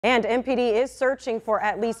And MPD is searching for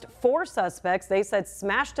at least 4 suspects. They said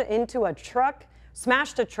smashed a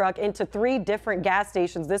truck into 3 different gas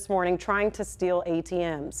stations this morning trying to steal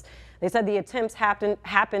ATMs. They said the attempts happened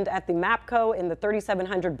at the MAPCO in the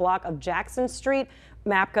 3700 block of Jackson Street,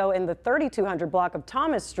 MAPCO in the 3200 block of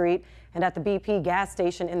Thomas Street, and at the BP gas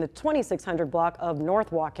station in the 2600 block of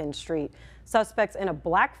North Watkins Street. Suspects in a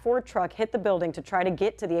black Ford truck hit the building to try to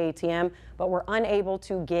get to the ATM, but were unable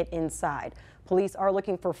to get inside. Police are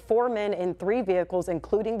looking for 4 men in 3 vehicles,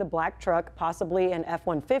 including the black truck, possibly an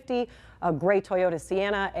F-150, a gray Toyota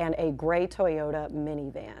Sienna, and a gray Toyota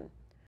minivan.